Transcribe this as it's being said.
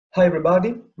Hi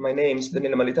everybody, my name is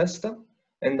Daniele Malitesta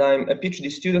and I'm a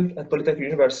PhD student at Polytechnic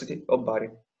University of Bari.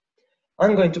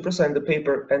 I'm going to present a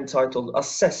paper entitled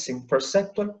Assessing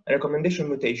Perceptual and Recommendation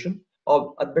Mutation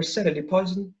of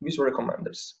Adversarially-Poisoned Visual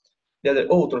Recommenders. The other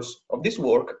authors of this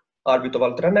work are Vito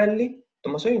Anelli,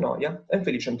 Tommaso Noia, and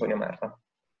Felice Merra.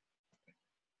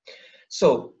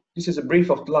 So, this is a brief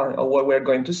outline of what we're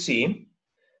going to see.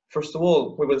 First of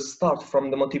all, we will start from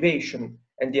the motivation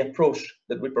and the approach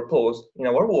that we proposed in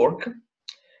our work.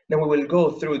 Then we will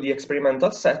go through the experimental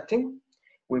setting.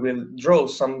 We will draw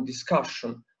some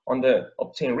discussion on the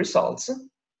obtained results.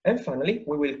 And finally,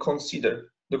 we will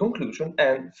consider the conclusion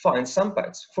and find some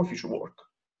paths for future work.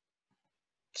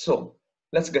 So,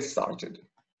 let's get started.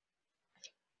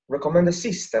 Recommended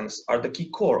systems are the key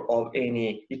core of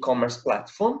any e-commerce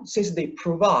platform, since they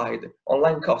provide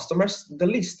online customers the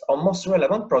list of most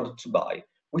relevant products to buy,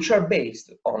 which are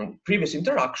based on previous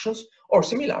interactions or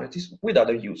similarities with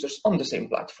other users on the same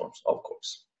platforms, of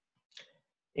course.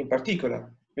 In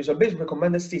particular, visual-based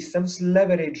recommended systems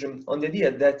leverage on the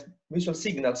idea that visual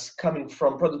signals coming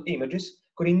from product images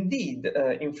could indeed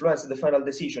influence the final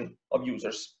decision of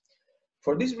users.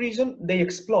 For this reason, they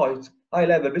exploit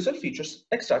high-level visual features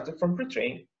extracted from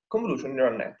pre-trained convolutional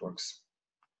neural networks.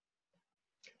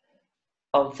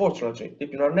 Unfortunately,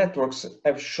 deep neural networks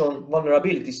have shown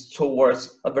vulnerabilities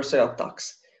towards adversarial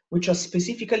attacks, which are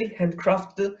specifically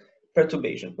handcrafted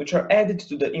perturbations, which are added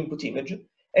to the input image,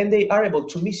 and they are able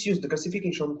to misuse the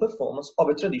classification performance of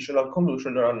a traditional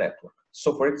convolutional neural network.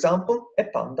 So, for example, a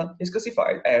panda is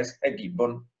classified as a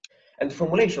gibbon. And the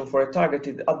formulation for a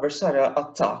targeted adversarial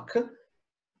attack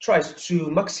tries to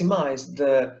maximize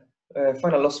the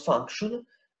final loss function,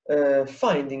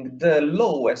 finding the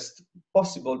lowest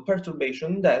possible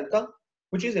perturbation delta,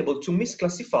 which is able to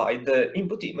misclassify the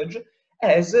input image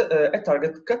as a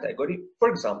target category, for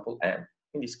example, M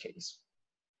in this case.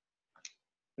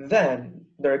 Then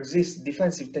there exist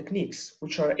defensive techniques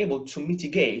which are able to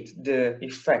mitigate the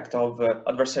effect of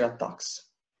adversarial attacks.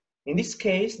 In this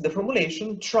case, the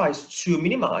formulation tries to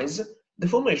minimize the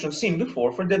formulation seen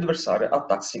before for the adversarial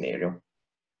attack scenario.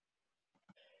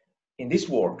 In this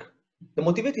work, the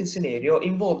motivating scenario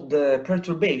involved the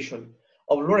perturbation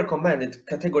of low recommended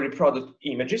category product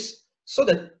images so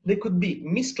that they could be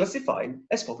misclassified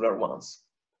as popular ones.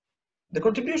 The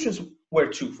contributions were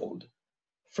twofold.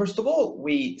 First of all,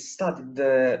 we studied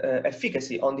the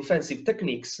efficacy on defensive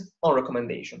techniques on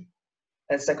recommendation.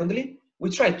 And secondly, we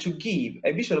tried to give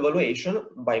a visual evaluation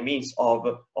by means of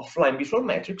offline visual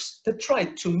metrics that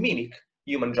tried to mimic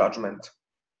human judgment.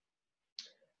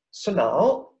 So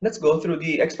now, let's go through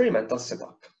the experimental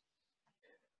setup.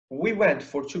 We went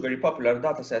for two very popular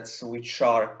datasets, which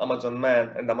are Amazon men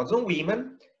and Amazon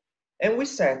women, and we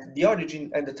set the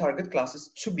origin and the target classes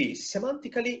to be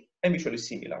semantically and visually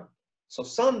similar. So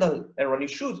sandal and running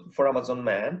shoes for Amazon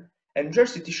men, and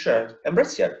jersey t-shirt and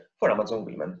brassiere for Amazon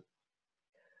women.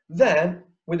 Then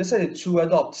we decided to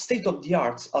adopt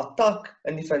state-of-the-art attack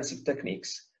and defensive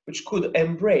techniques, which could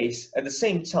embrace at the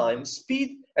same time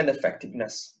speed and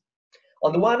effectiveness.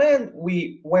 On the one hand,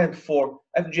 we went for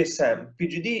FGSM,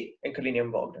 PGD, and Kalini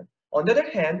and Bogdan. On the other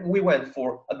hand, we went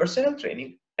for adversarial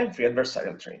training and free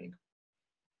adversarial training.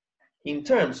 In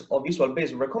terms of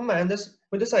visual-based recommenders,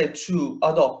 we decided to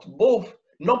adopt both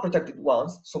non-protected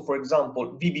ones, so for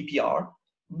example, VBPR,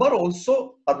 but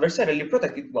also adversarially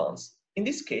protected ones, in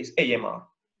this case, AMR.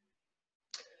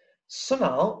 So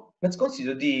now, let's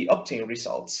consider the obtained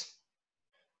results.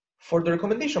 For the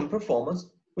recommendation performance,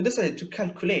 we decided to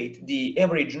calculate the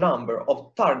average number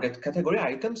of target category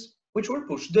items which were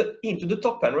pushed into the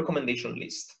top 10 recommendation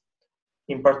list.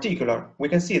 In particular, we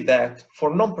can see that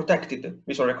for non-protected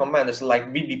visual recommenders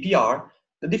like VBPR,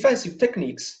 the defensive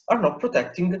techniques are not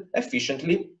protecting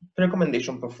efficiently the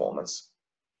recommendation performance.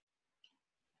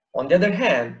 On the other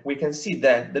hand, we can see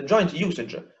that the joint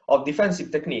usage of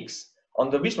defensive techniques on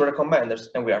the visual recommenders,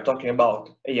 and we are talking about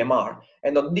AMR,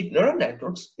 and on deep neural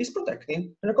networks is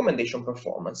protecting the recommendation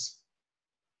performance.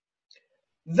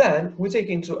 Then we take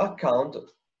into account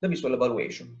the visual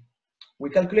evaluation. We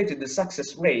calculated the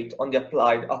success rate on the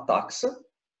applied attacks,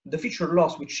 the feature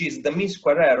loss, which is the mean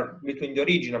square error between the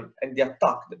original and the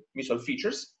attacked visual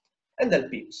features, and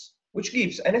LPs, which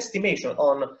gives an estimation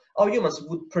on how humans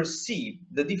would perceive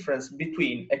the difference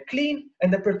between a clean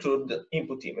and a perturbed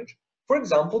input image, for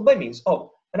example, by means of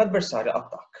an adversarial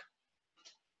attack.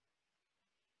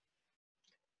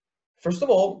 First of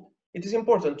all, it is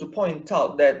important to point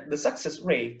out that the success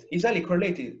rate is highly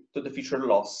correlated to the feature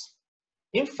loss.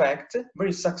 In fact,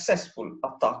 very successful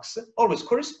attacks always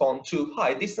correspond to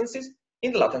high distances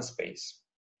in the latent space.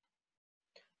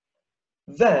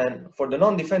 Then, for the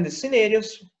non-defended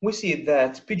scenarios, we see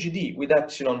that PGD with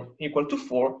epsilon equal to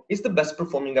 4 is the best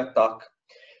performing attack,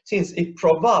 since it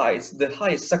provides the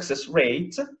highest success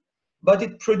rate, but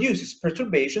it produces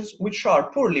perturbations which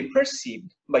are poorly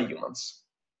perceived by humans.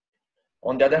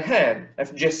 On the other hand,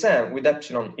 FGSM with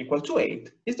epsilon equal to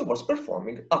 8 is the worst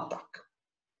performing attack.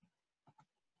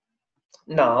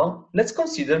 Now, let's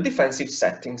consider defensive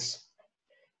settings.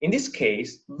 In this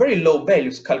case, very low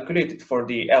values calculated for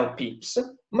the LPIPs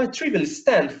might trivially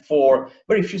stand for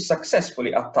very few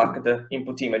successfully attacked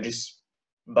input images.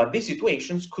 But these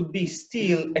situations could be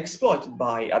still exploited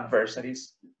by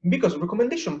adversaries because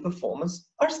recommendation performance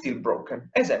are still broken,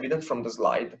 as evident from the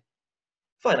slide.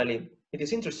 Finally, it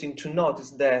is interesting to notice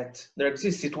that there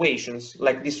exist situations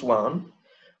like this one,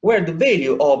 where the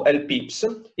value of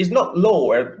LPIPs is not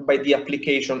lowered by the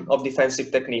application of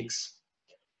defensive techniques.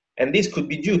 And this could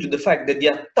be due to the fact that the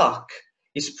attack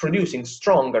is producing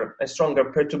stronger and stronger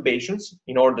perturbations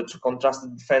in order to contrast the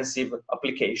defensive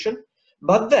application,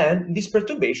 but then these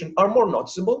perturbations are more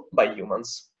noticeable by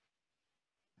humans.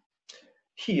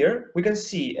 Here we can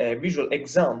see a visual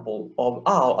example of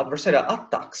how adversarial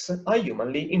attacks are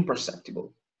humanly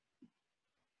imperceptible.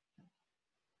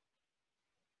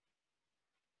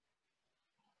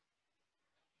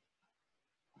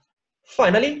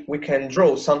 Finally, we can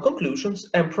draw some conclusions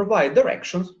and provide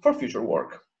directions for future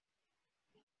work.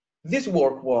 This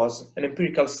work was an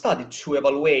empirical study to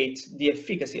evaluate the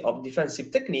efficacy of defensive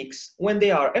techniques when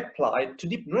they are applied to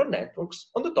deep neural networks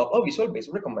on the top of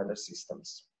visual-based recommender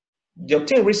systems. The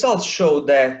obtained results show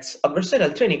that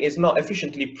adversarial training is not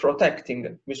efficiently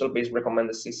protecting visual-based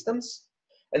recommender systems,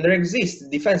 and there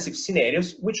exist defensive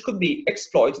scenarios which could be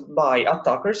exploited by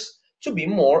attackers to be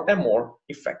more and more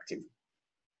effective.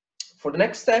 For the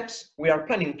next steps, we are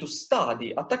planning to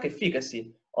study attack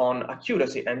efficacy on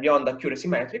accuracy and beyond accuracy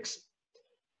metrics.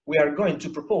 We are going to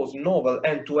propose novel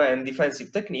end-to-end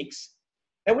defensive techniques,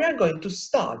 and we are going to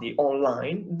study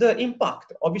online the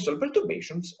impact of visual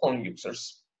perturbations on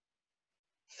users.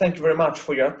 Thank you very much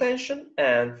for your attention,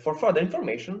 and for further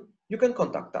information, you can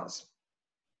contact us.